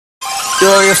Do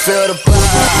you feel the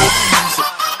buzz?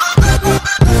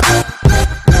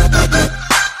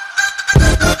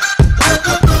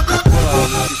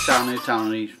 This is Tony,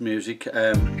 Tony's music.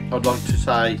 I'd like to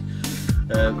say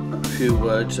a few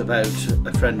words about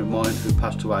a friend of mine who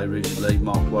passed away recently,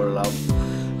 Mark Worrallo.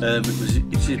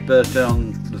 It's his birthday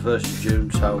on the 1st of June,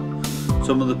 so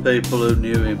some of the people who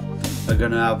knew him are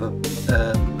going to have a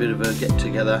bit of a get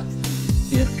together,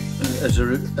 yeah, as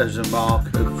a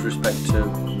mark of respect to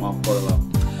Mark Worrallo.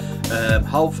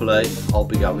 Hopefully I'll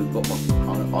be going, but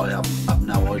I have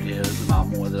no idea at the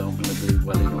moment whether I'm going to be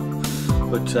well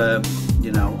enough. But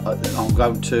you know, I'm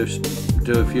going to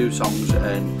do a few songs,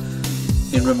 and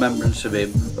in remembrance of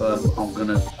him, I'm going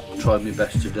to try my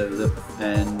best to do them,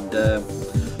 and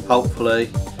hopefully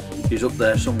he's up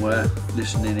there somewhere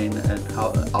listening in, and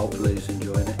hopefully he's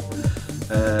enjoying it.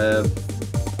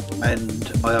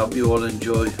 And I hope you all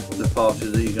enjoy the party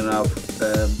that you're going to have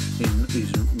in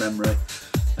his memory,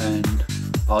 and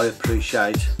I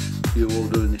appreciate you all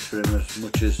doing this for him as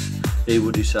much as he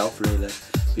would himself, really,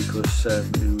 because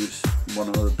he was one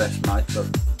of the best mates I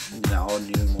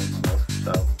knew him all my life.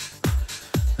 So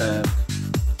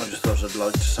I just thought I'd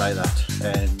like to say that,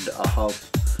 and I hope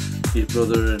his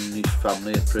brother and his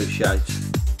family appreciate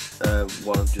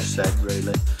what I've just said,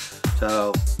 really.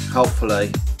 So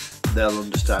hopefully they'll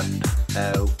understand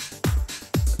how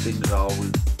things are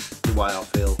with the way I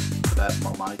feel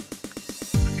about my mate.